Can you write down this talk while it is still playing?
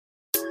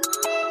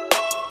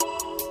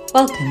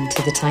Welcome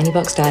to the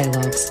TinyBox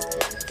Dialogues.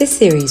 This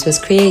series was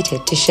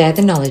created to share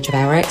the knowledge of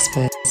our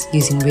experts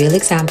using real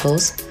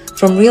examples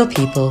from real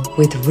people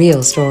with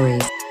real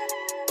stories.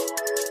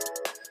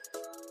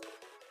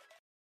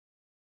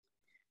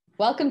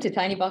 Welcome to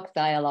TinyBox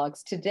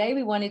Dialogues. Today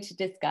we wanted to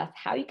discuss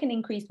how you can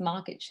increase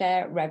market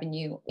share,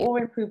 revenue, or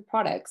improve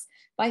products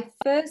by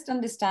first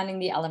understanding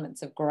the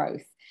elements of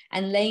growth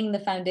and laying the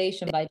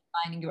foundation by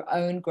defining your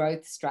own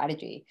growth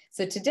strategy.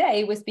 So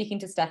today we're speaking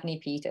to Stephanie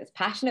Peters,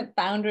 passionate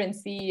founder and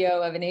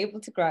CEO of Enable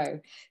to Grow.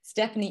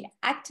 Stephanie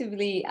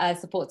actively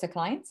supports her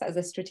clients as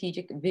a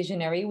strategic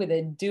visionary with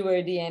a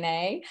doer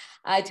DNA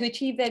to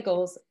achieve their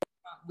goals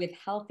with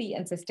healthy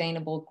and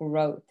sustainable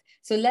growth.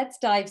 So let's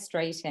dive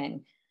straight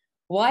in.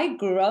 Why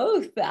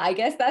growth? I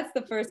guess that's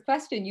the first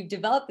question. You've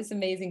developed this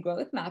amazing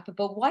growth map,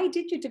 but why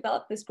did you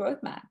develop this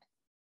growth map?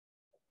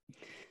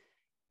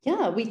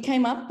 Yeah, we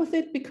came up with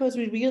it because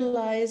we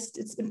realized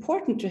it's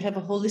important to have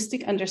a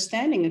holistic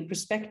understanding and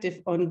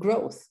perspective on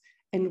growth.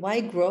 And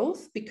why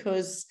growth?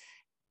 Because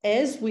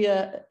as we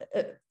are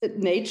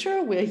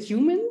nature, we're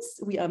humans,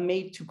 we are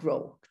made to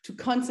grow, to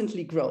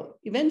constantly grow.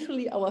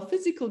 Eventually, our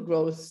physical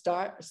growth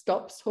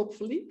stops,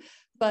 hopefully,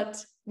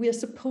 but we are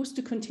supposed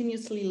to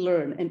continuously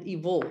learn and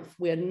evolve.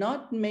 We are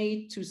not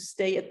made to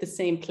stay at the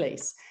same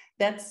place.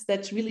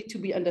 That's really to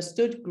be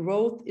understood.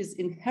 Growth is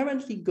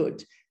inherently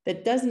good.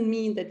 That doesn't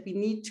mean that we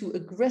need to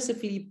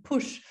aggressively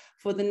push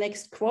for the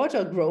next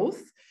quarter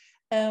growth,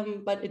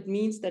 but it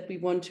means that we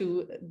want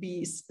to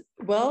be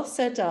well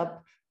set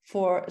up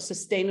for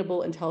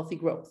sustainable and healthy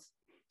growth.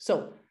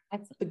 So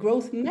the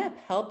growth map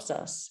helps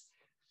us.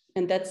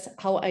 And that's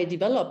how I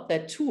developed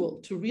that tool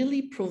to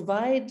really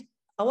provide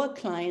our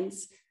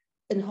clients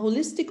a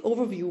holistic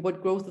overview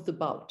what growth is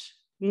about.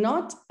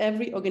 Not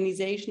every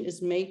organization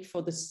is made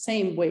for the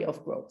same way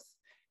of growth.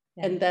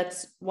 Yeah. And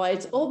that's why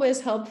it's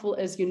always helpful,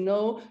 as you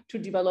know, to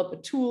develop a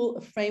tool,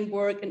 a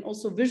framework, and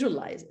also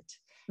visualize it.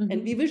 Mm-hmm.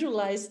 And we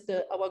visualized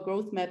our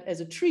growth map as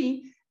a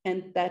tree,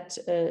 and that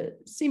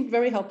seemed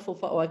very helpful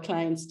for our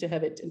clients to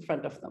have it in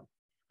front of them.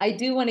 I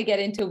do want to get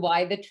into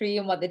why the tree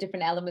and what the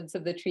different elements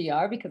of the tree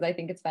are, because I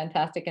think it's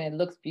fantastic and it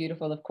looks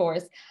beautiful, of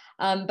course.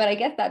 But I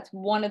guess that's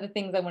one of the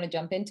things I want to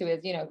jump into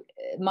is,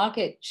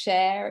 market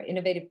share,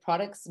 innovative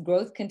products,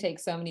 growth can take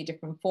so many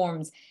different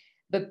forms.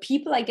 But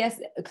people, I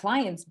guess,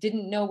 clients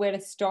didn't know where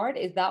to start.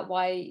 Is that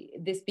why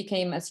this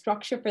became a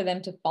structure for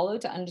them to follow,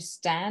 to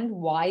understand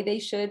why they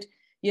should,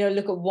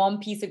 look at one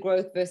piece of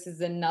growth versus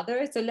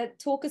another? So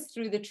talk us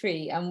through the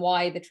tree and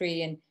why the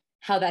tree and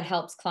how that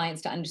helps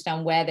clients to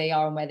understand where they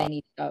are and where they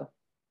need to go.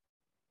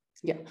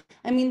 Yeah,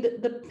 I mean,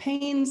 the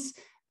pains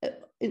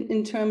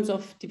in terms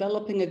of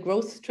developing a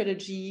growth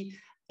strategy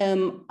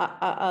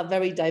are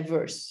very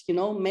diverse.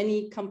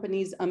 Many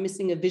companies are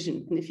missing a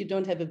vision. And if you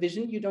don't have a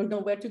vision, you don't know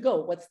where to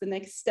go. What's the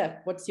next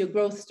step? What's your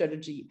growth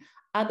strategy?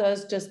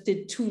 Others just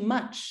did too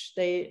much.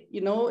 They,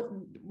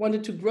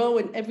 wanted to grow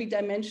in every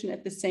dimension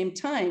at the same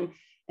time.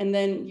 And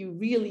then you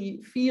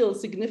really feel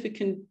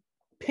significant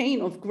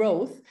pain of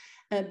growth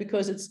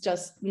because it's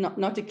just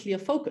not a clear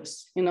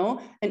focus, and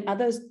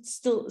others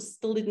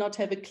still did not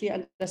have a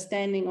clear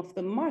understanding of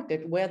the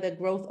market, where their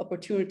growth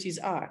opportunities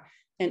are.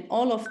 And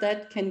all of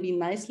that can be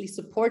nicely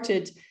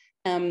supported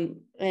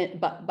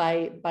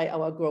by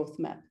our growth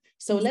map.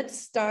 So let's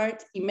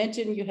start.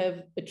 Imagine you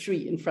have a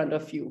tree in front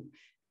of you.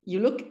 You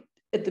look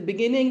at the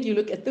beginning, you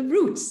look at the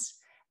roots.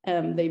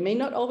 They may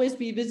not always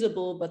be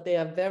visible, but they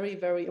are very,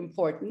 very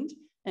important.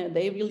 And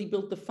they really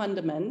build the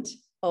fundament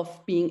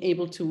of being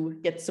able to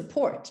get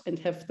support and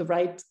have the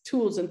right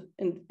tools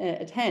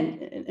at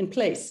hand in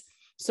place.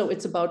 So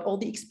it's about all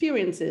the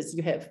experiences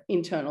you have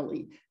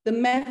internally, the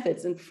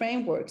methods and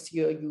frameworks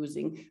you're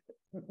using,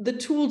 the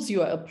tools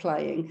you are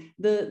applying,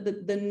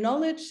 the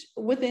knowledge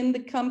within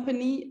the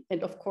company,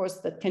 and of course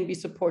that can be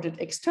supported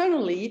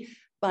externally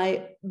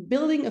by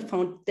building a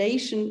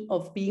foundation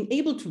of being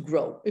able to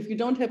grow. If you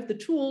don't have the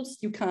tools,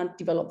 you can't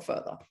develop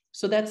further.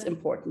 So that's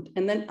important.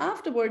 And then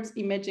afterwards,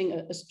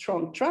 imagine a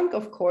strong trunk,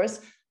 of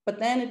course, but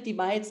then it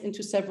divides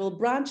into several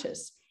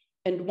branches.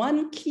 And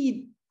one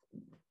key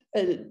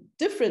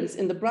difference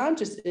in the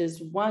branches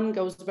is one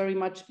goes very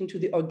much into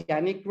the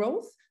organic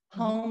growth.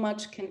 How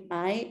much can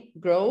I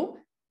grow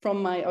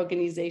from my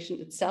organization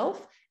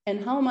itself?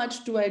 And how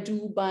much do I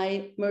do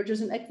by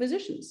mergers and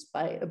acquisitions,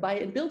 by a buy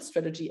and build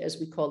strategy, as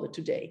we call it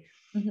today?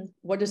 Mm-hmm.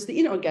 What is the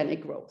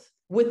inorganic growth?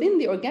 Within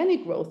the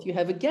organic growth, you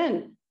have,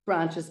 again,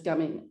 branches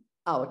coming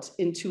out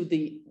into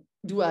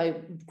do I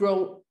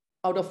grow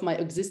out of my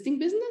existing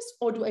business,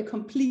 or do I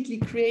completely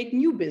create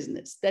new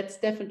business? That's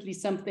definitely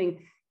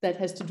something that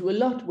has to do a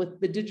lot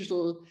with the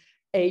digital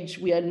age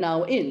we are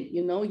now in.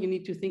 You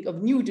need to think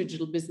of new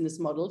digital business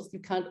models. You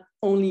can't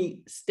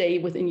only stay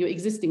within your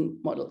existing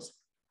models.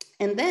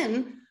 And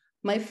then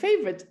my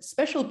favorite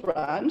special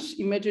branch,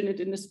 imagine it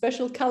in a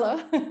special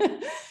color,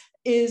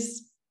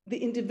 is the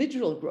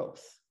individual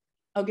growth.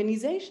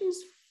 Organizations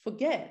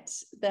forget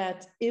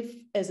that if,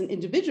 as an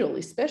individual,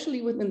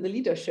 especially within the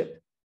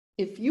leadership,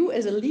 if you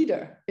as a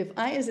leader, if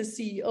I as a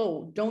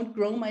CEO don't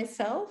grow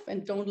myself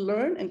and don't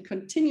learn and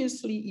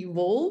continuously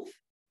evolve,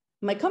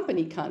 my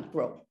company can't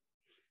grow.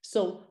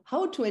 So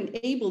how to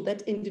enable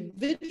that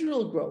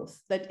individual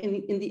growth that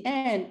in the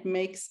end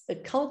makes a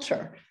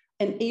culture,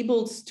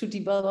 enables to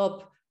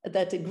develop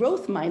that a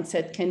growth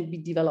mindset can be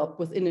developed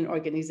within an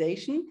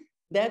organization.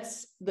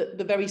 That's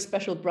the very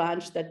special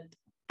branch that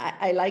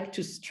I like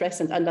to stress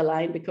and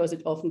underline because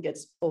it often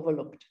gets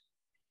overlooked.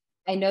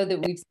 I know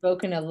that we've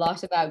spoken a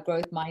lot about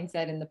growth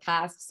mindset in the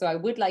past, so I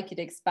would like you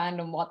to expand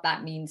on what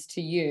that means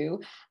to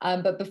you.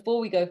 But before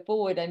we go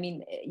forward, I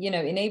mean,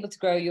 Enable to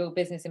Grow, your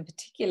business in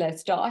particular,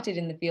 started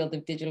in the field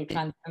of digital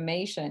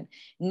transformation.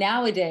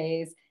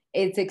 Nowadays,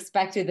 it's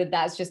expected that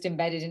that's just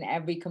embedded in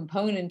every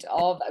component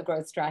of a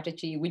growth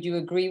strategy. Would you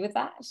agree with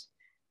that?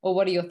 Or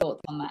what are your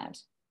thoughts on that?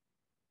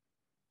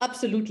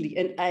 Absolutely.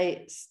 And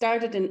I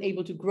started in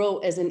Able to Grow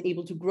as an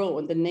Able to Grow.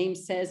 And the name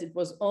says it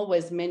was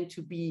always meant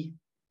to be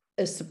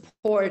a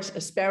support, a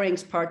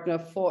sparings partner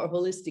for a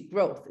holistic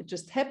growth. It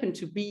just happened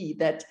to be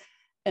that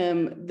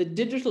the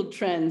digital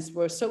trends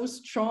were so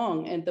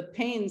strong and the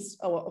pains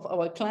of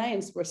our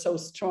clients were so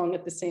strong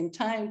at the same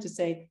time to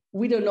say,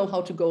 we don't know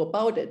how to go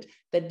about it.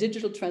 That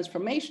digital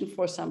transformation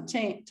for some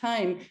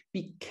time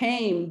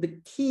became the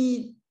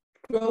key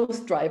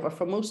growth driver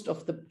for most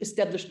of the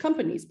established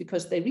companies,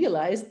 because they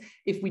realized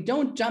if we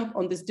don't jump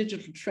on this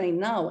digital train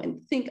now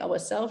and think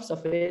ourselves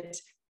of it,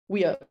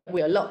 we are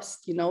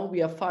lost,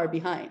 we are far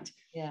behind.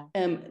 Yeah.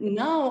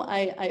 Now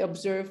I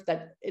observe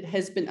that it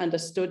has been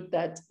understood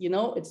that,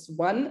 it's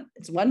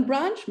one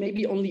branch,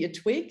 maybe only a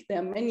twig. There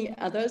are many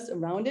others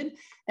around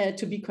it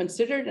to be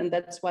considered. And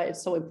that's why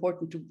it's so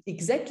important to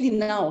exactly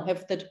now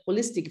have that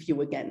holistic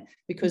view again,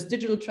 because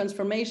digital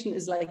transformation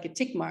is like a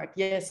tick mark.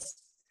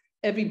 Yes,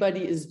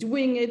 everybody is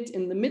doing it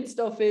in the midst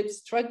of it,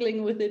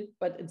 struggling with it,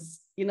 but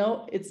it's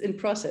in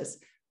process.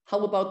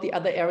 How about the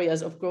other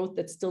areas of growth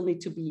that still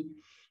need to be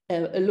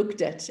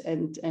looked at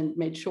and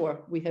made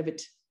sure we have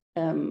it?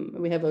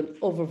 We have an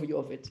overview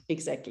of it.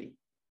 Exactly.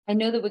 I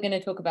know that we're going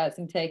to talk about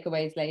some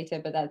takeaways later,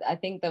 but I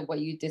think that what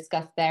you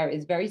discussed there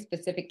is very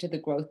specific to the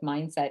growth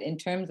mindset in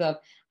terms of,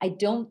 I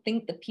don't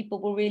think that people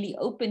were really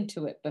open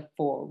to it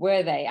before,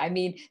 were they? I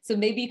mean, so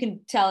maybe you can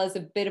tell us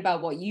a bit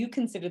about what you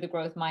consider the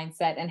growth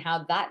mindset and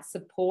how that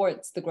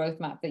supports the growth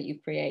map that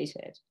you've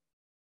created.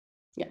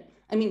 Yeah,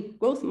 I mean,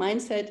 growth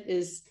mindset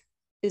is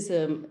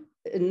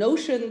a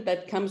notion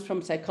that comes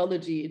from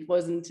psychology. It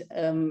wasn't,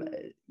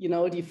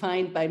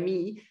 defined by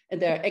me,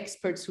 and there are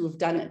experts who have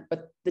done it.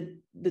 But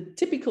the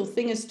typical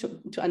thing is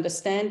to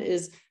understand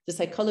is the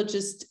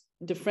psychologists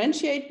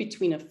differentiate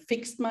between a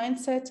fixed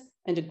mindset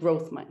and a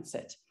growth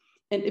mindset.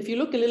 And if you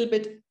look a little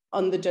bit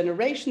on the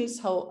generations,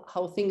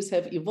 how things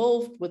have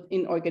evolved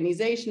within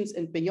organizations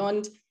and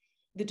beyond,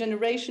 the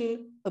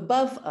generation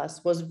above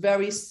us was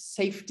very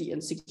safety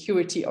and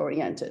security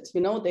oriented.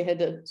 They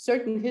had a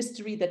certain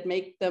history that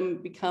made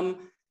them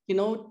become,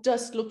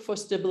 just look for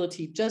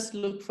stability, just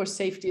look for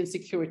safety and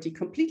security,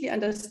 completely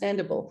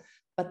understandable.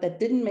 But that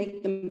didn't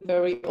make them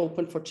very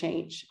open for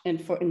change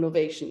and for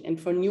innovation and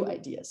for new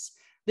ideas.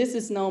 This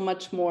is now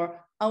much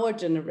more our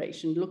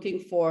generation, looking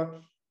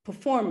for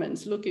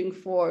performance, looking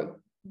for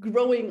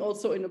growing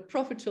also in a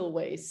profitable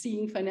way,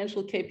 seeing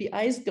financial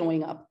KPIs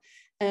going up.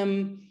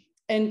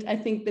 And I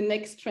think the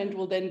next trend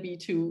will then be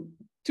to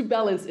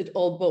balance it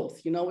all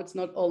both. It's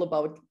not all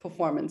about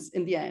performance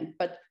in the end,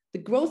 but the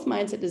growth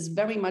mindset is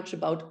very much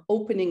about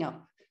opening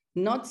up,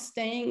 not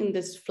staying in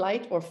this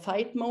flight or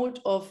fight mode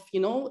of,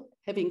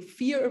 having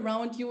fear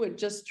around you and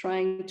just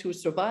trying to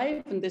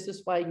survive. And this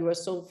is why you are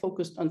so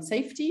focused on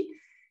safety.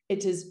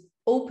 It is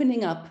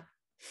opening up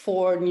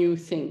for new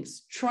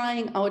things,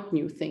 trying out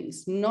new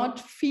things, not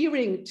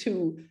fearing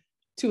to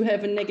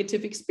have a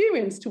negative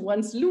experience, to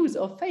once lose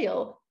or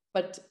fail,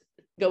 but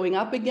going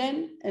up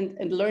again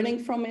and learning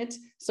from it.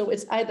 So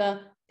it's I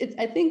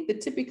think the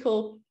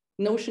typical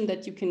notion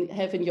that you can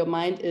have in your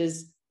mind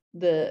is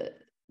the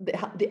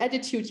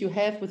attitude you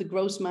have with a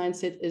growth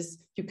mindset is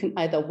you can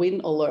either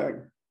win or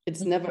learn.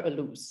 It's never a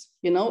lose.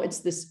 It's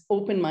this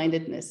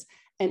open-mindedness,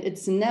 and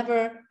it's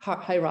never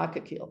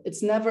hierarchical.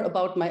 It's never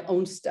about my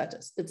own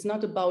status. It's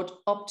not about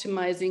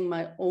optimizing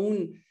my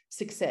own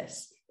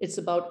success. It's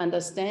about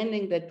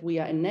understanding that we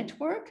are a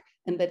network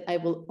and that I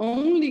will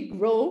only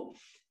grow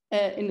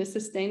in a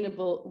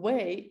sustainable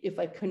way if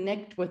I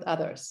connect with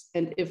others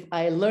and if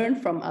I learn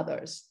from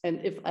others and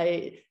if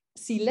I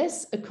see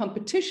less a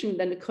competition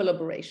than a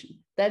collaboration.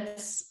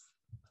 That's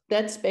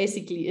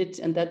basically it.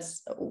 And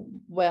that's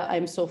where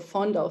I'm so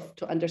fond of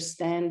to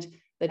understand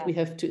that we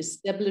have to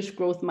establish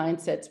growth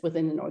mindsets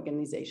within an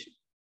organization.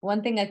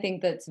 One thing I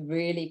think that's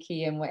really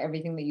key in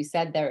everything that you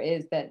said there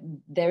is that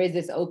there is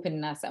this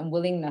openness and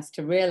willingness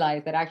to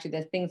realize that actually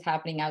there's things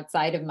happening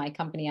outside of my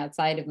company,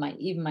 outside of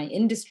even my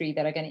industry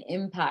that are going to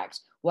impact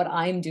what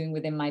I'm doing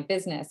within my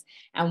business.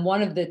 And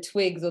one of the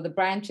twigs or the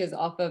branches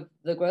off of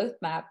the growth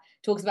map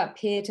talks about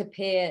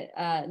peer-to-peer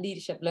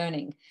leadership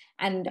learning.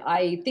 And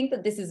I think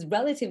that this is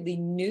relatively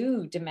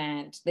new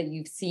demand that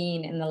you've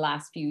seen in the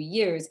last few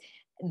years.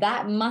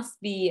 That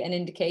must be an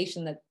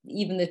indication that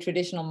even the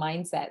traditional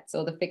mindsets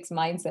or the fixed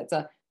mindsets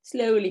are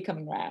slowly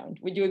coming around.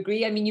 Would you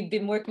agree? I mean, you've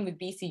been working with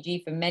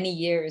BCG for many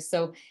years.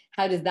 So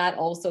how does that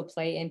also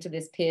play into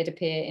this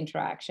peer-to-peer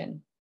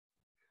interaction?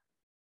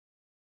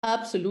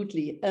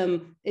 Absolutely.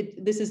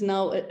 This is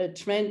now a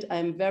trend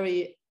I'm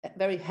very,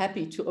 very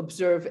happy to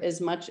observe, as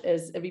much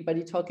as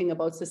everybody talking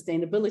about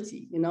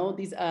sustainability. You know,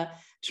 these are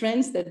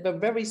trends that were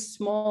very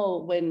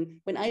small when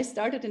I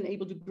started in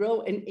Able to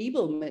Grow.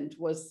 Enablement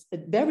was a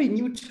very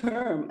new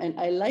term, and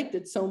I liked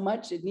it so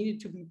much it needed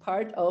to be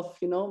part of,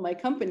 you know, my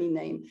company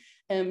name.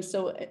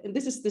 So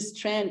this is this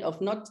trend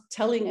of not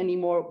telling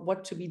anymore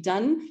what to be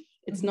done.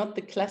 It's not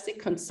the classic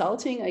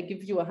consulting. I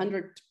give you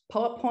 100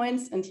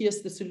 PowerPoints and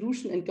here's the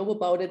solution and go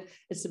about it.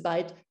 It's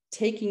about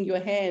taking your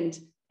hand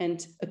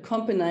and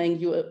accompanying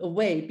you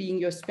away, being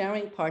your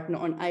sparring partner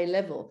on eye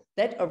level.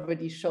 That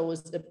already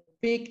shows a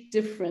big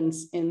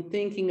difference in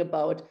thinking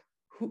about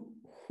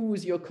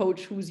who's your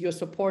coach, who's your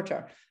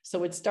supporter.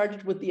 So it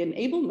started with the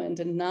enablement,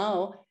 and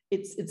now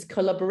it's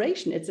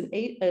collaboration. It's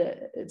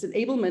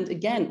enablement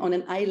again on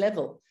an eye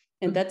level.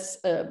 And that's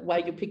why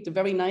you picked a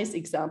very nice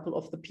example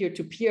of the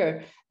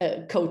peer-to-peer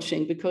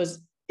coaching, because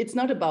it's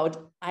not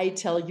about I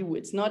tell you,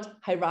 it's not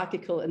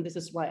hierarchical and this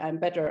is why I'm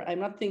better. I'm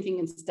not thinking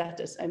in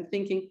status. I'm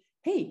thinking,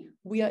 hey,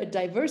 we are a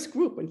diverse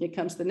group. And here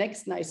comes the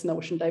next nice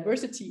notion,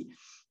 diversity.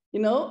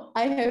 You know,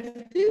 I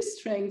have this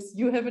strengths,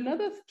 you have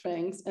another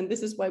strengths. And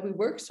this is why we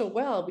work so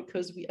well,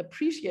 because we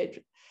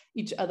appreciate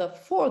each other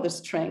for the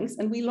strengths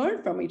and we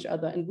learn from each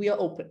other and we are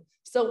open.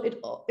 So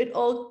it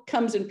all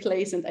comes in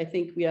place. And I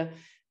think we are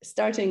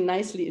starting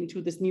nicely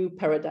into this new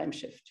paradigm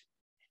shift.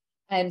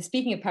 And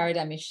speaking of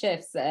paradigm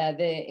shifts,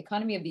 the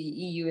economy of the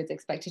EU is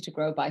expected to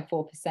grow by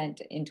 4%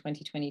 in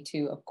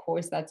 2022. Of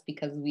course, that's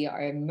because we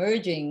are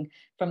emerging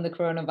from the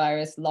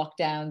coronavirus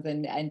lockdowns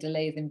and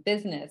delays in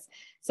business.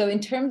 So in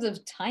terms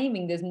of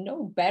timing, there's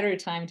no better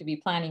time to be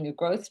planning a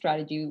growth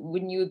strategy.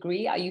 Wouldn't you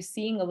agree? Are you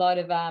seeing a lot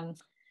of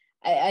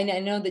I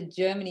know that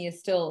Germany is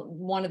still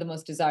one of the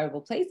most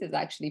desirable places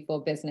actually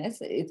for business.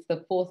 It's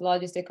the fourth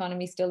largest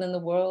economy still in the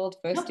world,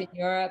 first in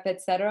Europe,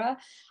 etc.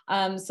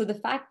 So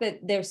the fact that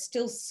there's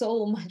still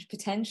so much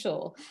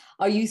potential,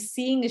 are you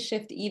seeing a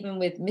shift even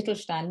with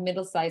Mittelstand,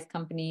 middle-sized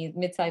companies,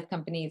 mid-sized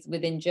companies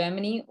within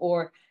Germany,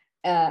 or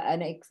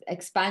an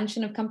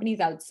expansion of companies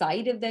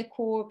outside of their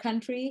core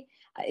country?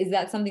 Is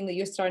that something that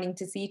you're starting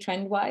to see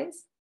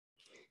trend-wise?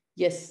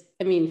 Yes,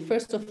 I mean,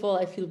 first of all,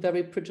 I feel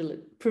very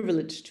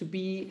privileged to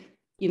be,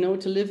 you know,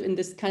 to live in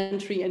this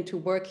country and to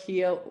work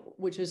here,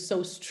 which is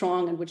so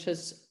strong and which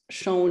has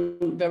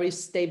shown very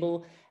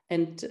stable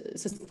and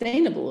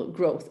sustainable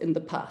growth in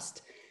the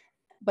past.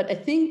 But I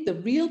think the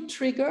real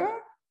trigger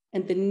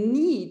and the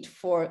need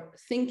for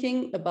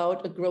thinking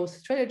about a growth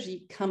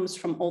strategy comes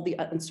from all the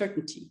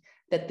uncertainty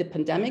that the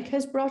pandemic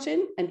has brought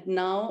in, and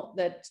now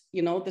that,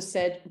 you know, the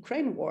said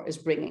Ukraine war is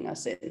bringing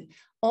us in.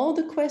 All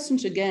the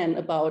questions again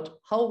about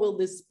how will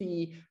this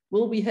be,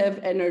 will we have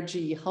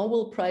energy, how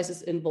will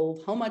prices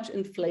evolve, how much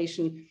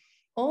inflation,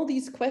 all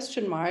these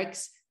question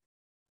marks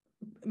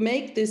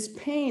make this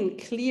pain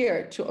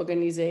clear to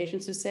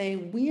organizations to say,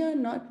 we are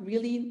not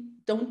really,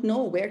 don't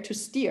know where to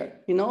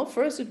steer. You know,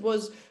 first it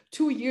was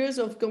 2 years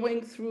of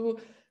going through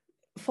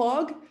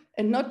fog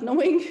and not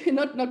knowing,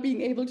 not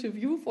being able to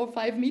view for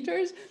 5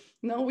 meters.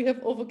 Now we have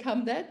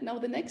overcome that. Now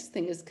the next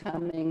thing is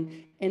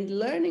coming, and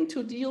learning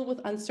to deal with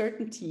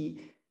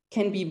uncertainty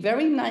can be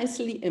very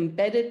nicely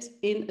embedded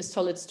in a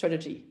solid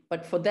strategy.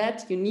 But for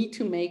that, you need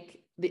to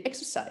make the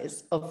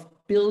exercise of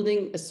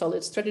building a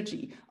solid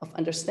strategy, of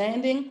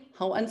understanding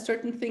how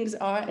uncertain things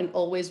are and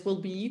always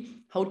will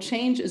be, how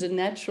change is a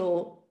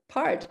natural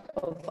part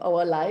of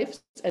our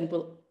lives and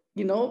will,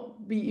 you know,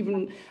 be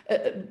even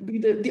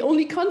the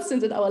only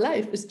constant in our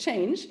life is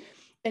change.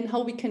 And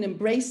how we can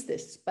embrace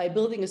this by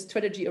building a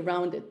strategy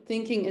around it,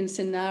 thinking in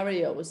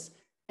scenarios,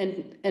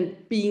 and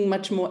being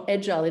much more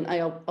agile in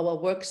our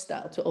work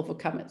style to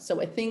overcome it. So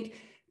I think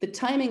the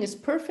timing is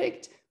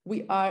perfect.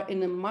 We are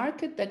in a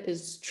market that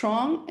is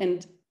strong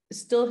and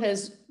still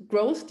has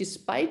growth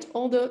despite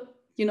all the,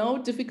 you know,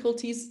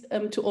 difficulties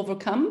to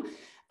overcome.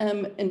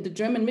 And the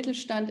German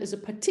Mittelstand is a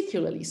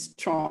particularly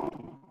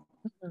strong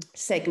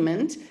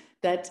segment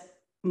that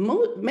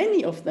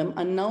many of them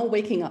are now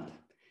waking up.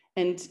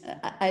 And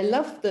I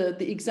love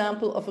the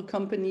example of a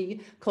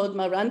company called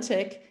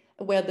Marantec,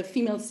 where the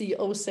female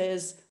CEO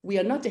says, we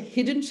are not a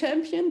hidden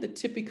champion. The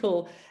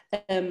typical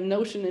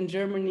notion in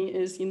Germany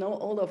is, you know,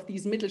 all of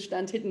these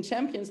Mittelstand hidden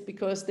champions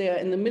because they are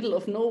in the middle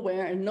of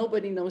nowhere and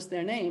nobody knows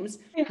their names.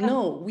 Yeah.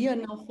 No, we are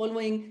now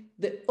following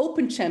the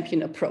open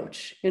champion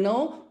approach. You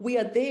know, we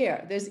are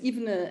there. There's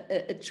even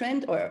a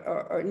trend or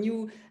a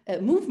new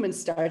movement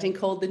starting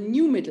called the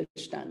new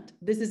Mittelstand.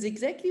 This is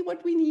exactly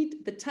what we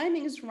need. The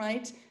timing is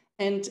right.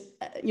 And,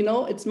 you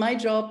know, it's my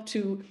job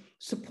to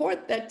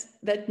support that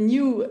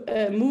new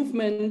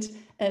movement,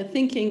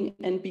 thinking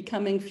and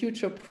becoming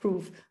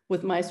future-proof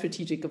with my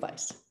strategic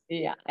advice.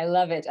 Yeah, I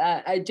love it.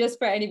 Just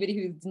for anybody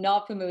who's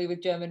not familiar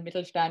with German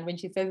Mittelstand, when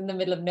she says in the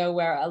middle of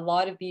nowhere, a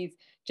lot of these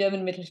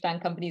German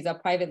Mittelstand companies are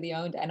privately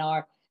owned and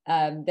are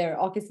their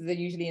offices are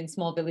usually in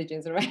small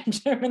villages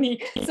around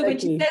Germany. So when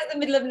she says the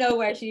middle of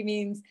nowhere, she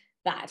means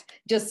that,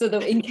 just so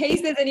that in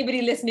case there's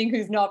anybody listening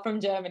who's not from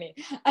Germany.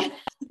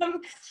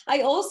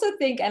 I also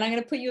think, and I'm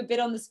going to put you a bit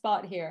on the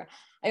spot here,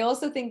 I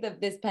also think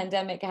that this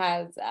pandemic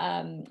has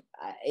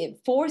it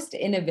forced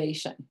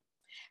innovation,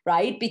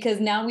 right? Because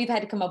now we've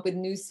had to come up with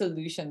new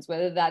solutions,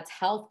 whether that's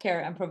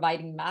healthcare and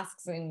providing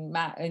masks in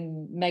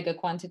mega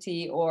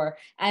quantity, or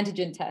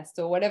antigen tests,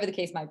 or whatever the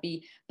case might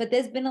be. But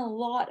there's been a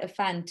lot of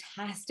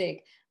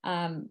fantastic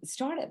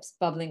startups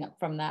bubbling up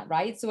from that,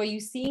 right? So are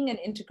you seeing an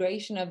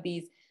integration of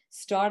these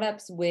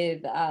startups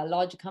with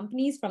larger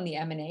companies from the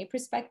M&A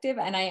perspective?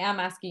 And I am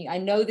asking, I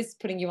know this is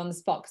putting you on the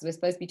spot because we're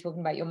supposed to be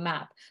talking about your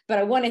map, but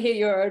I want to hear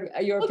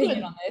your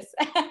opinion on this.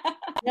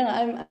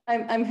 Yeah,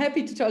 I'm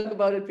happy to talk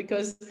about it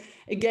because,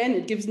 again,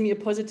 it gives me a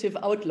positive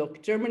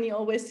outlook. Germany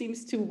always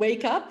seems to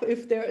wake up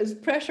if there is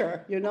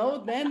pressure,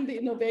 then the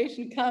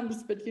innovation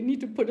comes, but you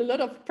need to put a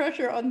lot of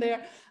pressure on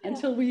there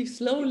until we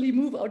slowly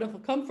move out of a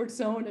comfort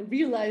zone and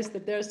realize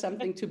that there's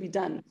something to be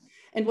done.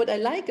 And what I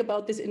like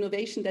about this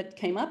innovation that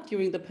came up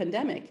during the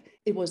pandemic,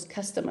 it was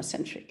customer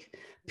centric.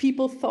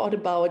 People thought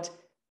about,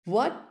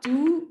 what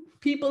do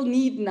people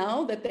need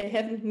now that they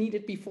haven't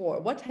needed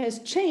before? What has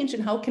changed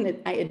and how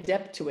can I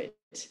adapt to it?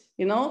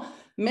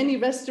 Many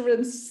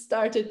restaurants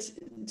started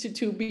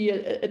to be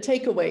a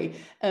takeaway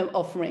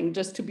offering,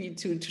 just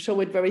to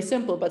show it very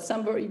simple, but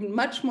some were even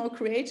much more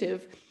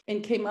creative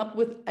and came up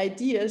with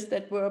ideas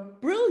that were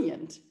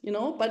brilliant,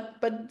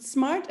 but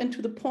smart and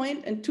to the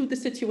point and to the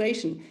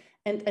situation.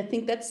 And I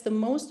think that's the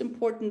most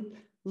important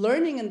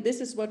learning. And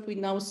this is what we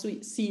now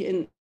see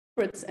in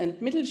corporates and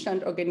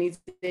Mittelstand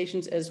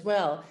organizations as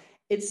well.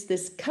 It's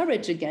this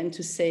courage again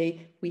to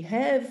say, we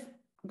have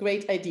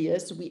great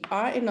ideas, we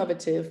are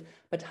innovative,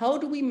 but how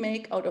do we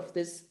make out of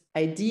this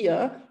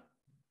idea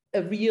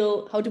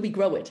how do we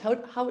grow it?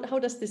 How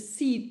does the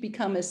seed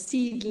become a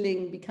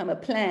seedling, become a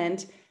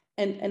plant,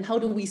 and how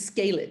do we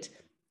scale it?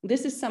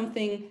 This is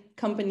something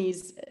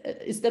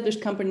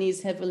established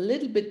companies have a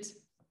little bit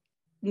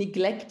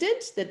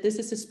neglected, that this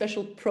is a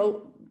special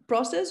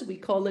process. We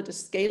call it a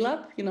scale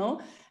up,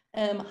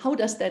 how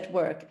does that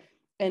work?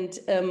 And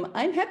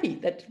I'm happy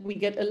that we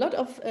get a lot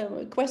of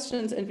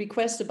questions and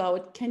requests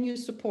about, can you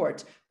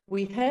support?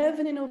 We have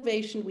an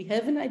innovation, we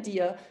have an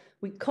idea,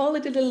 we call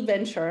it a little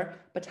venture,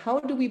 but how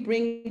do we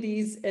bring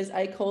these, as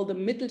I call the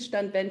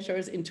Mittelstand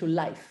ventures, into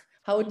life?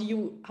 How do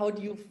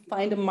you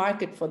find a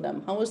market for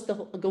them? How is the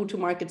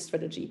go-to-market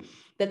strategy?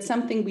 That's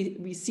something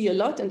we see a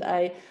lot, and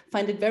I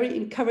find it very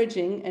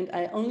encouraging, and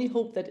I only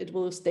hope that it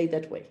will stay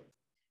that way.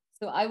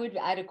 So I would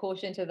add a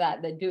caution to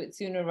that do it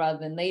sooner rather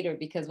than later,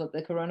 because what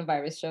the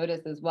coronavirus showed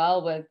us as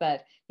well was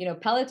that,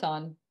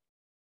 Peloton,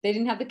 they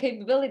didn't have the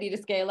capability to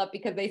scale up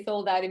because they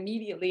sold out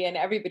immediately and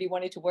everybody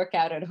wanted to work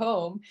out at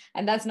home.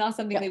 And that's not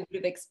something they would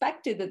have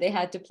expected that they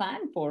had to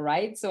plan for,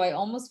 right? So I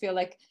almost feel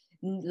like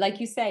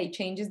you say,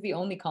 change is the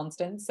only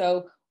constant.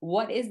 So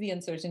what is the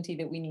uncertainty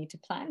that we need to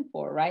plan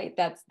for, right?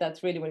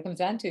 That's really what it comes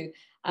down to.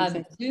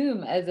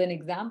 Zoom, as an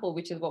example,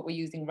 which is what we're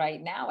using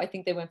right now, I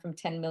think they went from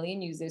 10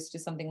 million users to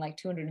something like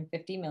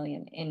 250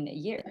 million in a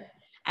year.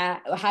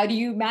 How do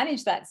you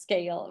manage that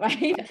scale,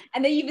 right?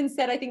 And they even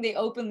said, I think they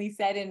openly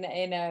said in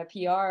a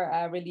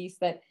PR release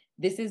that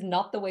this is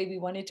not the way we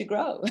wanted to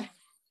grow.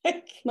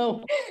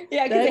 No.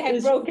 Yeah, because they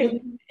had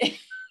broken.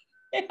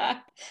 Yeah.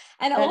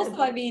 And also,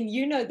 I mean,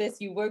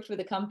 this, you worked with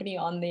a company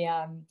on the,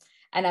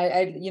 and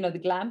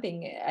the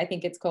glamping, I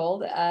think it's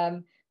called.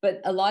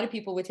 But a lot of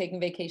people were taking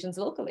vacations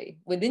locally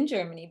within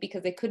Germany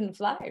because they couldn't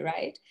fly,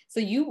 right? So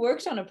you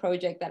worked on a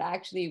project that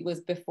actually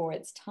was before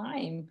its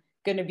time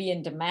going to be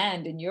in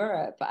demand in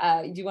Europe.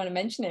 Do you want to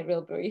mention it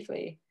real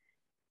briefly?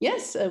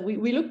 Yes,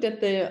 we looked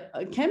at the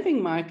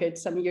camping market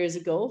some years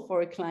ago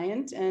for a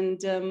client and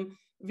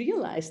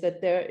realized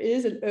that there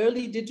is an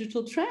early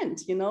digital trend,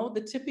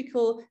 the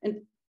typical,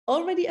 and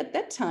already at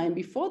that time,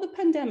 before the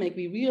pandemic,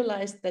 we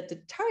realized that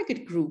the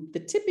target group, the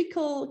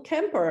typical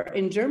camper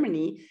in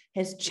Germany,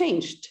 has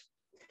changed.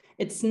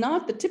 It's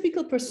not, the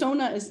typical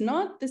persona is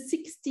not the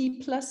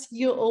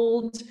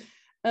 60-plus-year-old,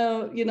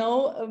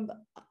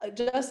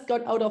 just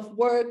got out of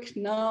work,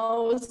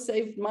 now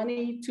saved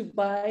money to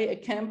buy a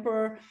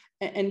camper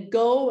and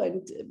go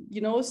and,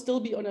 still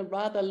be on a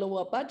rather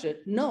lower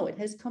budget. No, it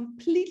has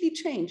completely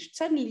changed.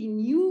 Suddenly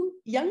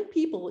young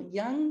people,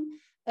 young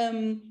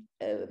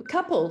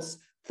couples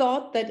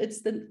thought that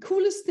it's the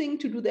coolest thing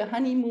to do their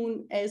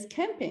honeymoon as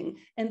camping.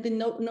 And the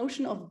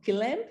notion of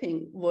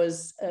glamping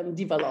was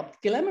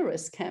developed,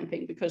 glamorous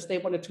camping, because they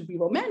wanted to be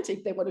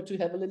romantic. They wanted to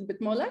have a little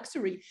bit more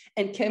luxury,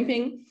 and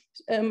camping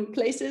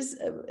places,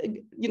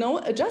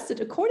 adjusted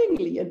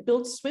accordingly and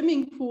built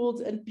swimming pools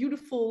and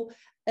beautiful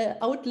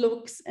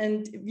outlooks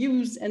and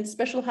views and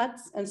special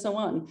huts and so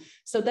on.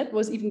 So that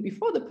was even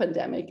before the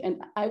pandemic.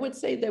 And I would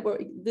say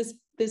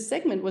this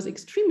segment was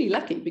extremely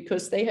lucky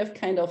because they have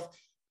kind of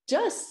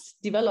just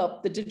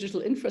developed the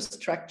digital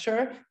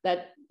infrastructure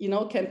that,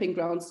 camping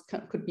grounds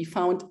could be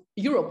found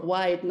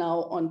Europe-wide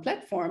now on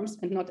platforms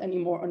and not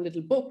anymore on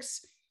little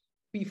books.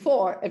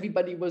 Before,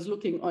 everybody was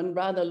looking on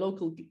rather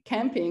local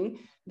camping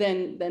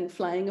than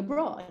flying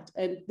abroad.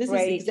 And this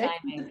is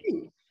exactly the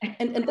thing.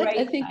 And that,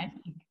 I think,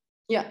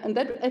 Yeah, and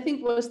that I think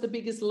was the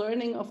biggest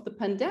learning of the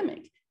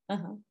pandemic.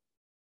 Uh-huh.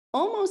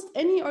 Almost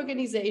any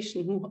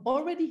organization who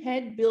already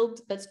had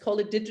built, let's call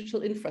it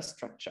digital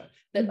infrastructure,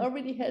 that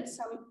already had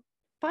some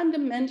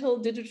fundamental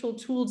digital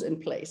tools in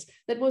place,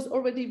 that was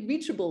already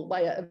reachable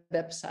via a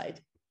website,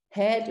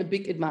 had a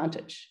big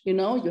advantage. You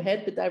know, you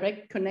had the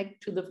direct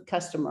connect to the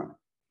customer.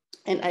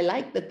 And I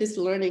like that this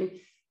learning,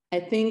 I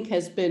think,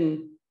 has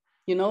been,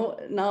 you know,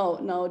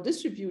 now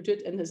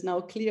distributed and is now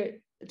clear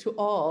to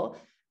all.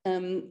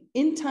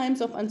 In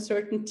times of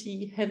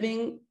uncertainty,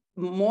 having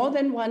more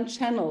than one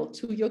channel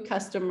to your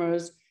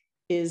customers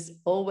is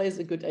always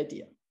a good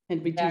idea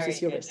and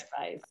reduces your risk.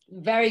 Advice.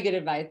 Very good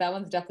advice. That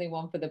one's definitely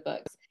one for the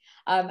books.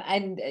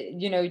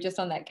 You know, just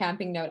on that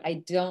camping note,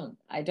 I don't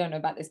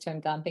know about this term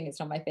camping.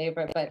 It's not my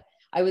favorite, but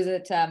I was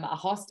at a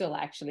hostel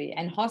actually,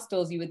 and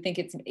hostels, you would think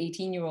it's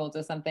 18-year-olds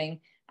or something.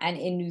 And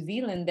in New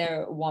Zealand,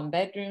 there are 1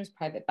 bedrooms,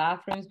 private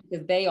bathrooms,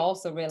 because they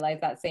also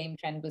realized that same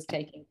trend was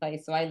taking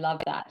place. So I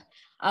love that.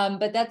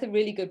 But that's a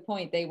really good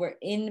point. They were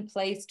in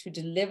place to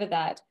deliver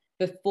that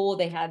before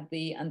they had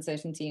the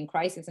uncertainty and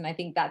crisis. And I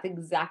think that's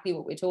exactly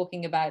what we're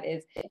talking about,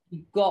 is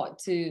you've got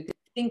to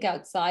think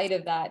outside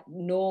of that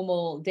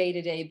normal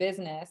day-to-day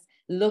business,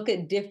 look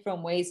at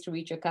different ways to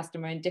reach your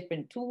customer and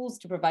different tools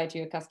to provide to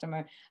your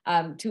customer,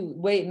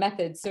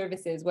 methods,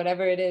 services,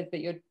 whatever it is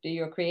that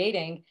you're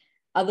creating.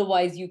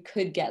 Otherwise, you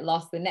could get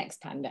lost the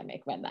next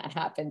pandemic when that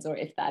happens, or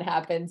if that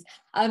happens.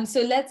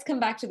 So let's come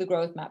back to the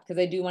growth map,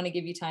 because I do want to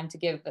give you time to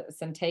give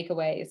some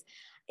takeaways.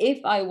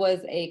 If I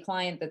was a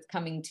client that's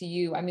coming to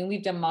you, I mean,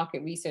 we've done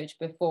market research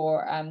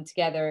before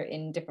together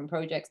in different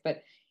projects,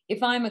 but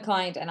if I'm a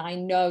client and I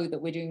know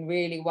that we're doing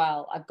really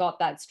well, I've got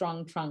that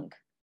strong trunk,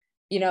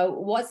 you know,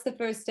 what's the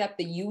first step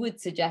that you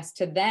would suggest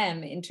to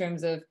them in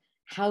terms of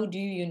how do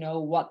you know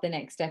what the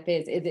next step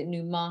is? Is it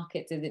new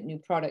markets? Is it new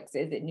products?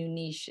 Is it new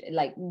niche?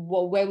 Like,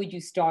 where would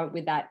you start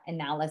with that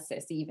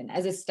analysis, even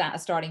as a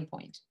starting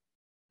point?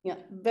 Yeah,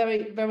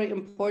 very, very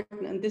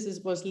important. And this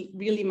was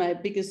really my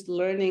biggest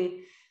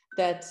learning,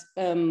 that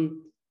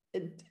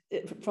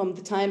from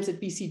the times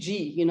at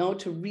BCG, you know,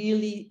 to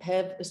really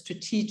have a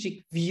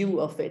strategic view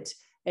of it,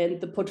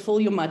 and the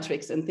portfolio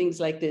matrix and things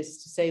like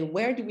this, to say,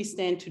 where do we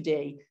stand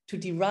today? To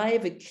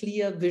derive a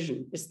clear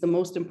vision is the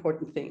most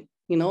important thing.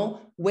 You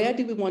know, where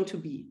do we want to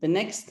be? The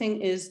next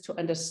thing is to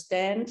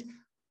understand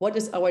what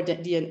is our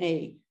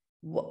DNA,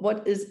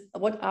 what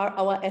are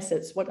our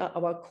assets, what are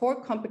our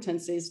core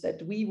competencies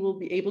that we will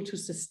be able to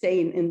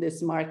sustain in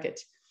this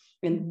market.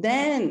 And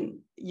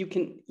then you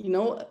can, you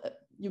know,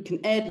 you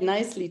can add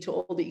nicely to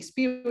all the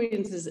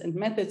experiences and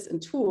methods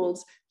and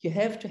tools. You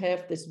have to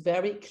have this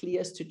very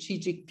clear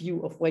strategic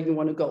view of where you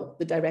want to go,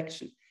 the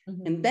direction.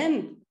 And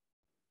then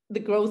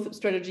the growth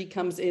strategy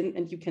comes in,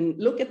 and you can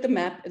look at the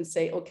map and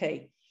say,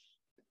 okay,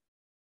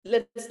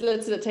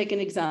 let's take an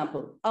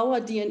example. Our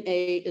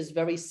DNA is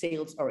very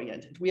sales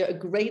oriented. We are a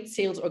great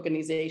sales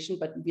organization,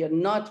 but we are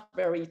not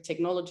very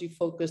technology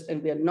focused,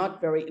 and we are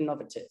not very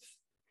innovative.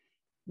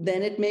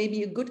 Then it may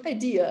be a good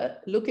idea,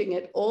 looking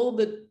at all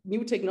the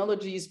new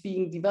technologies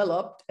being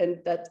developed, and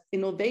that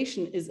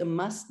innovation is a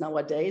must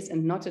nowadays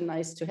and not a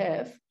nice to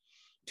have,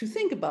 to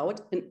think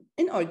about an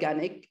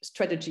inorganic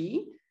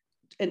strategy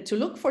and to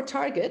look for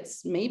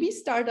targets, maybe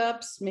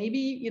startups, maybe,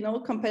 you know,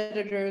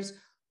 competitors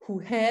who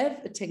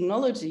have a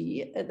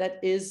technology that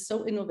is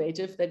so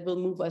innovative that will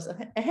move us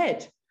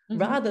ahead,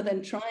 rather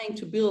than trying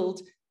to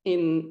build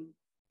in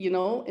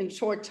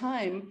short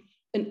time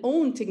an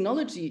own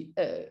technology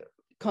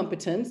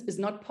competence is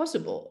not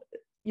possible.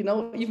 You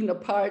know, even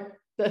apart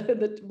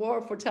the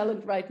war for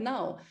talent right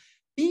now.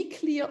 Be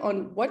clear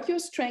on what your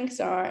strengths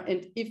are,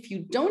 and if you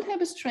don't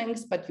have a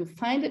strength, but you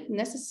find it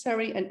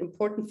necessary and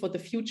important for the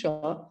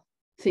future,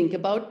 think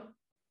about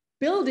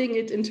building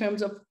it in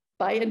terms of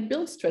buy and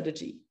build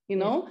strategy. You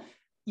know,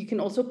 you can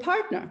also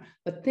partner,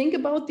 but think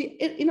about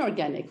the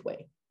inorganic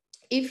way.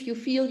 If you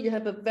feel you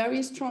have a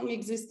very strong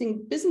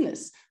existing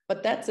business,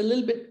 but that's a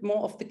little bit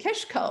more of the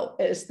cash cow,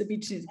 as the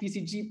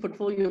BCG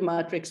portfolio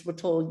matrix would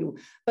tell you,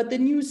 but the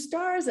new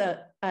stars are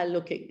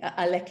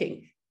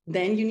lacking,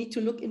 then you need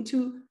to look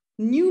into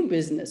new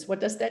business.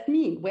 What does that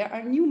mean? Where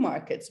are new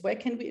markets? Where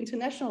can we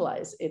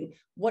internationalize in?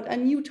 What are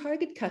new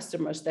target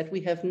customers that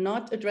we have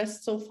not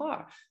addressed so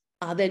far?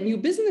 Are there new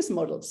business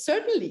models?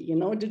 Certainly, you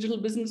know, digital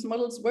business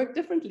models work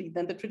differently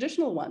than the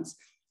traditional ones.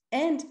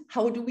 And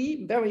how do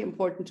we, very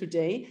important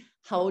today,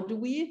 how do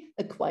we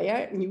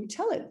acquire new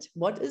talent?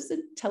 What is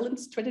the talent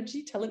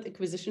strategy, talent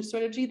acquisition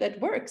strategy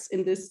that works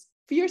in this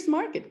fierce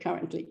market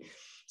currently?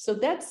 So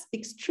that's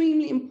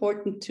extremely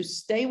important, to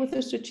stay with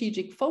a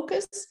strategic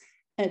focus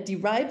and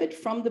derive it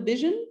from the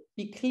vision,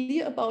 be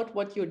clear about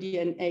what your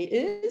DNA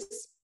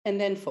is, and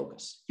then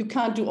focus. You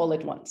can't do all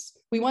at once.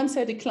 We once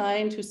had a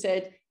client who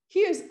said,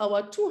 here's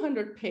our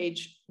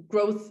 200-page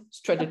growth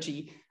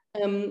strategy,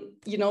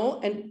 you know,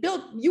 and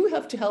Bill, you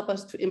have to help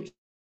us to implement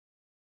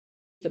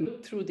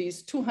through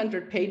these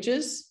 200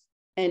 pages.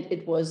 And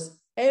it was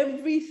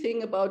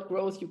everything about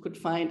growth you could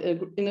find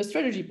in a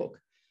strategy book,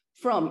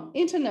 from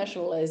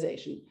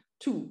internationalization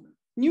to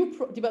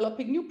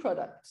developing new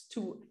products,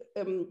 to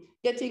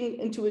getting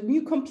into a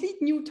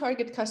complete new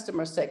target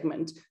customer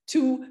segment,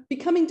 to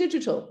becoming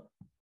digital.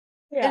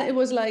 Yeah. And it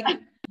was like,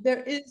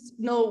 there is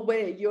no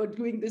way you're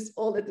doing this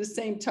all at the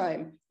same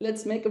time.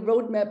 Let's make a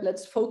roadmap.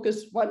 Let's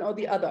focus one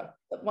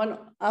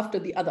after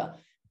the other.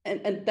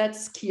 And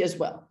that's key as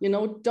well.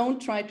 Don't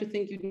try to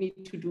think you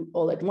need to do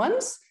all at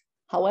once.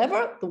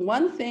 However, the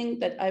one thing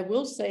that I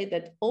will say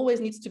that always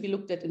needs to be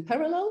looked at in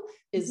parallel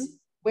is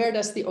where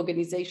does the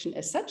organization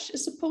as such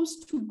is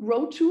supposed to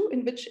grow to,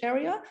 in which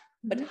area,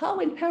 but how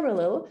in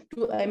parallel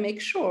do I make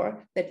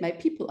sure that my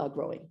people are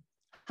growing?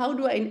 How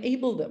do I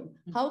enable them?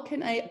 How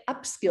can I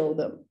upskill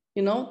them?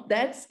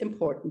 That's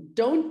important.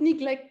 Don't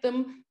neglect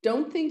them.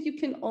 Don't think you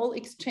can all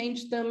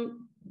exchange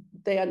them.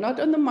 They are not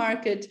on the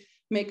market.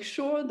 Make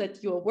sure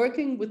that you're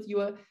working with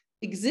your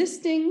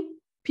existing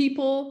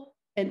people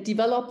and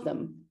develop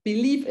them,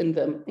 believe in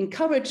them,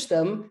 encourage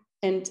them,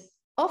 and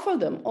offer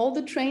them all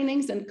the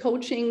trainings and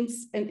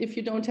coachings. And if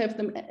you don't have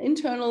them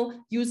internal,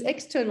 use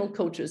external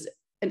coaches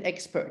and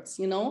experts,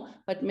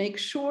 but make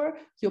sure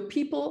your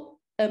people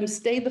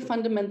stay the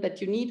fundament that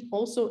you need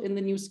also in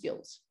the new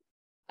skills.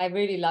 I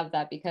really love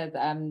that, because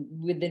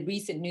with the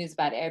recent news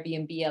about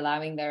Airbnb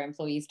allowing their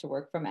employees to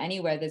work from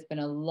anywhere, there's been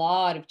a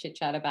lot of chit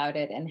chat about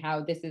it and how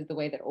this is the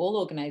way that all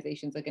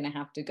organizations are going to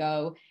have to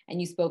go.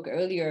 And you spoke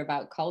earlier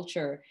about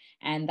culture,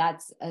 and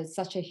that's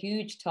such a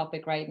huge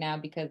topic right now,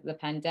 because the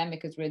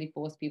pandemic has really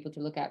forced people to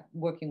look at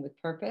working with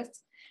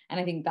purpose. And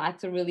I think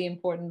that's a really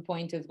important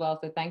point as well.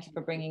 So thank you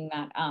for bringing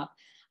that up.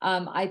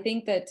 I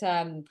think that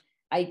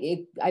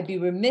I'd be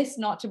remiss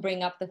not to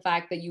bring up the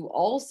fact that you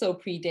also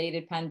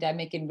predated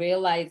pandemic in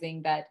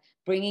realizing that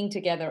bringing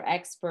together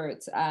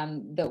experts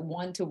that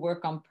want to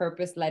work on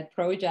purpose-led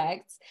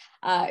projects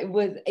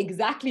was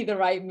exactly the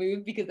right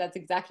move, because that's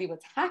exactly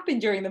what's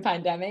happened during the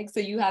pandemic. So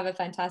you have a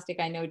fantastic,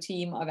 I know,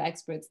 team of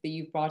experts that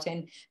you've brought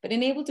in. But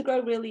Enable to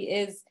Grow really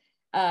is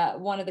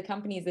one of the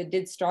companies that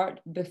did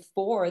start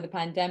before the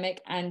pandemic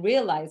and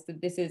realized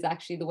that this is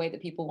actually the way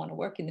that people want to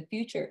work in the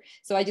future.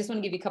 So I just want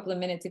to give you a couple of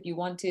minutes if you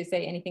want to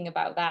say anything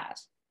about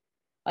that.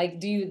 Like,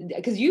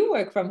 because you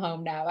work from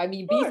home now. I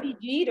mean, sure.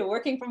 BCG to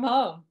working from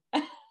home.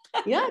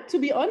 Yeah, to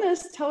be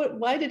honest,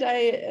 why did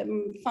I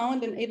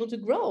found Enable to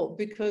Grow?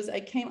 Because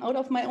I came out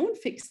of my own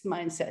fixed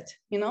mindset.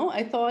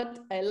 I thought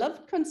I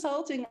loved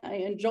consulting. I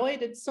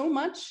enjoyed it so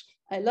much.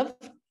 I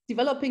loved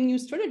developing new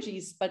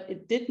strategies, but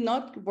it did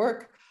not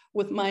work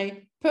with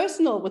my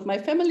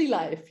family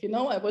life.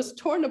 I was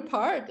torn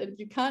apart, and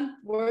you can't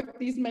work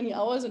these many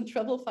hours and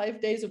travel 5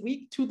 days a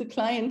week to the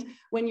client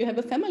when you have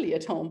a family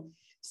at home.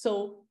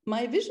 So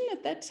my vision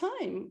at that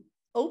time,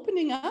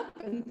 opening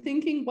up and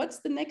thinking, what's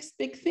the next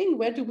big thing?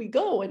 Where do we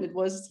go? And it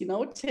was,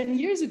 10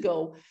 years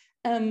ago,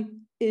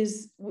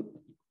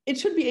 it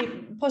should be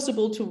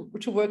possible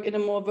to work in a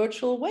more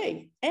virtual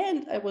way.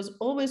 And I was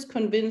always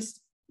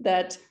convinced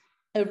that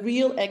a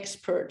real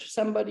expert,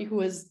 somebody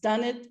who has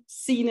done it,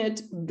 seen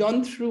it,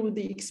 gone through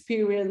the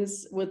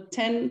experience with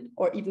 10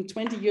 or even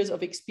 20 years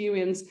of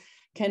experience,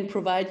 can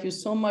provide you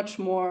so much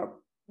more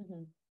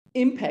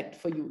impact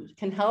for you,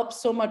 can help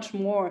so much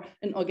more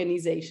an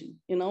organization,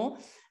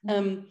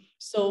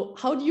 So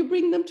how do you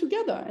bring them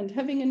together? And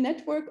having a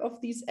network of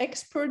these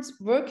experts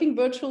working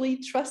virtually,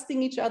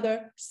 trusting each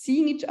other,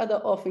 seeing each other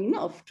often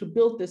enough to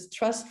build this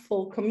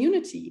trustful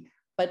community,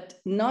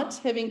 but not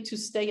having to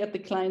stay at the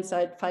client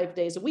side 5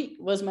 days a week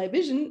was my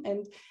vision,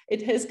 and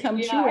it has come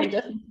true. And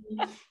definitely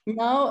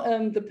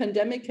now the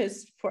pandemic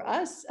has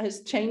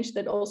changed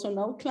that. Also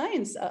now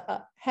clients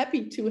are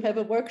happy to have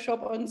a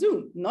workshop on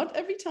Zoom. Not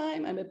every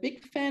time. I'm a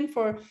big fan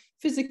for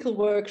physical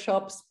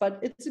workshops, but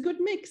it's a good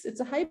mix.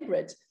 It's a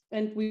hybrid,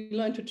 and we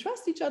learn to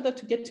trust each other,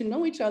 to get to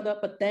know each other,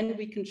 but then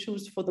we can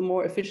choose for the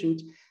more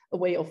efficient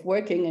way of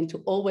working, and to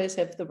always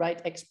have the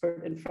right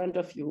expert in front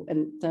of you.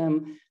 And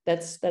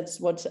that's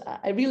what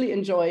I really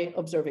enjoy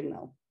observing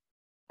now.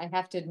 I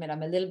have to admit,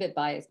 I'm a little bit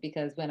biased,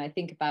 because when I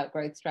think about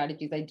growth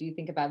strategies, I do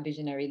think about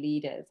visionary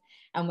leaders.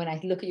 And when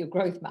I look at your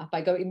growth map,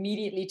 I go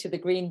immediately to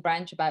the green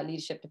branch about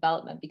leadership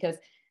development, because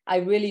I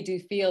really do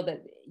feel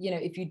that,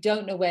 if you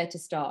don't know where to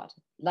start,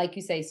 like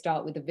you say,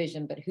 start with a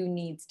vision, but who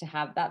needs to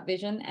have that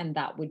vision? And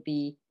that would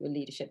be your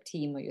leadership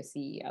team or your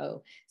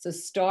CEO. So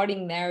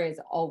starting there is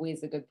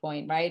always a good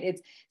point, right?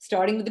 It's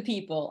starting with the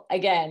people.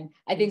 Again,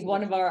 I think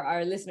one of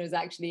our listeners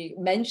actually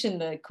mentioned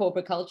the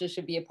corporate culture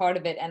should be a part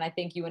of it. And I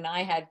think you and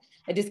I had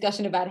a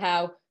discussion about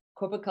how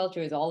corporate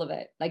culture is all of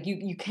it. Like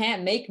you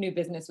can't make new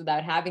business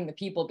without having the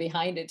people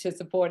behind it to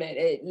support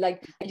it.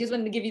 I just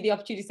wanted to give you the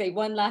opportunity to say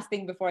one last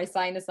thing before I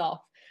sign us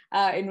off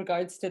in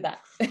regards to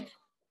that.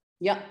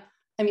 Yeah.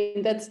 I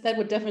mean, that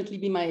would definitely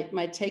be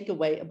my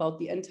takeaway about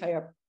the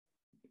entire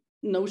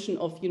notion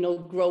of,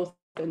 growth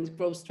and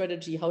growth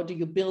strategy. How do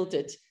you build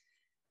it?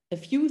 A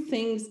few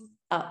things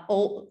are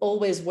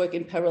always work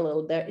in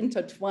parallel. They're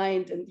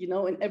intertwined, and,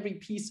 in every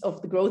piece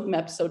of the growth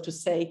map, so to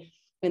say,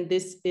 and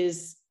this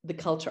is the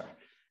culture.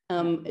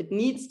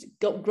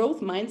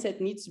 Growth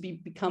mindset needs to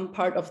become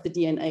part of the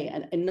DNA.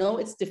 And I know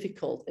it's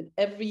difficult, and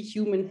every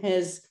human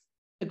has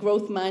a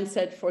growth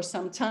mindset for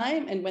some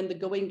time. And when the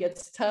going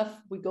gets tough,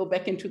 we go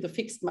back into the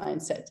fixed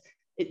mindset.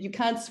 You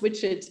can't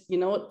switch it, you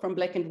know, from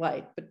black and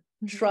white, but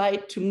try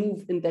to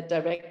move in that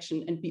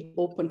direction and be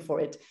open for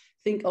it.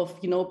 Think of,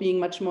 you know, being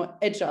much more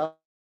agile,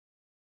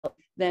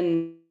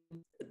 then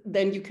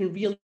you can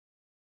really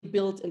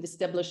build and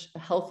establish a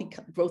healthy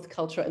growth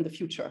culture in the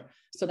future.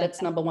 So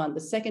that's number one.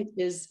 The second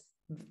is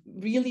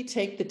really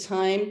take the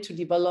time to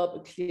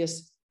develop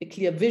a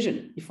clear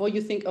vision. Before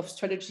you think of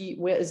strategy,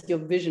 where is your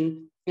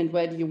vision and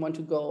where do you want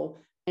to go?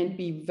 And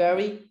be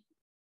very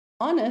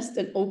honest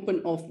and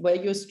open of where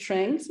your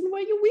strengths and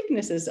where your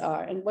weaknesses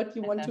are and what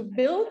you want to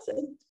build,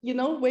 and, you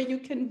know, where you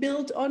can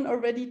build on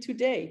already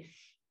today.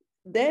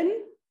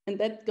 Then, and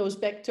that goes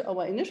back to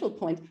our initial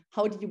point,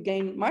 how do you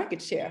gain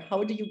market share?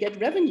 How do you get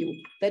revenue?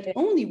 That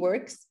only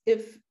works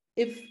if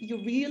you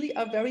really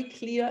are very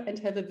clear and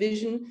have a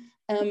vision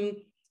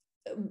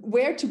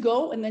where to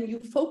go, and then you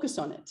focus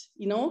on it.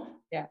 You know,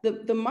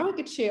 the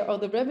market share or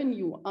the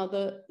revenue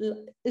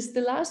is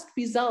the last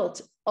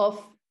result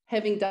of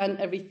having done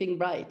everything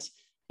right.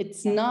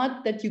 It's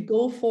not that you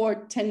go for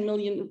 10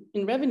 million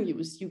in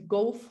revenues. You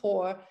go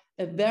for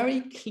a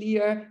very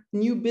clear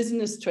new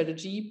business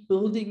strategy,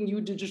 building new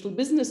digital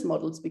business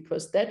models,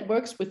 because that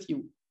works with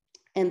you.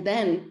 And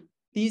then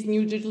these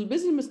new digital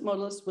business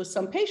models with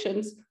some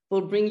patience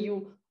will bring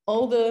you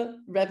all the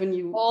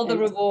revenue, all the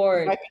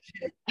reward.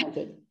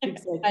 Exactly.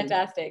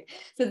 Fantastic.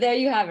 So there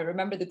you have it.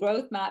 Remember, the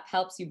growth map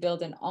helps you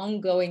build an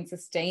ongoing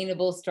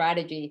sustainable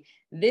strategy.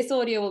 This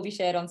audio will be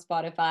shared on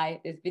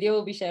Spotify. This video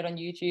will be shared on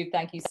YouTube.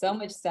 Thank you so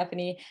much,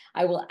 Stephanie.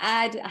 I will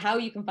add how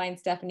you can find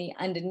Stephanie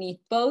underneath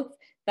both.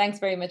 Thanks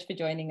very much for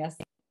joining us.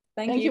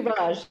 Thank you,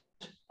 Raj.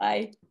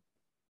 Bye.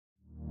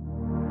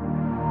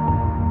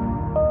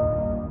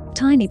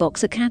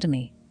 TinyBox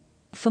Academy.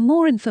 For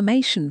more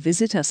information,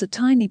 visit us at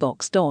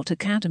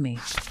tinybox.academy.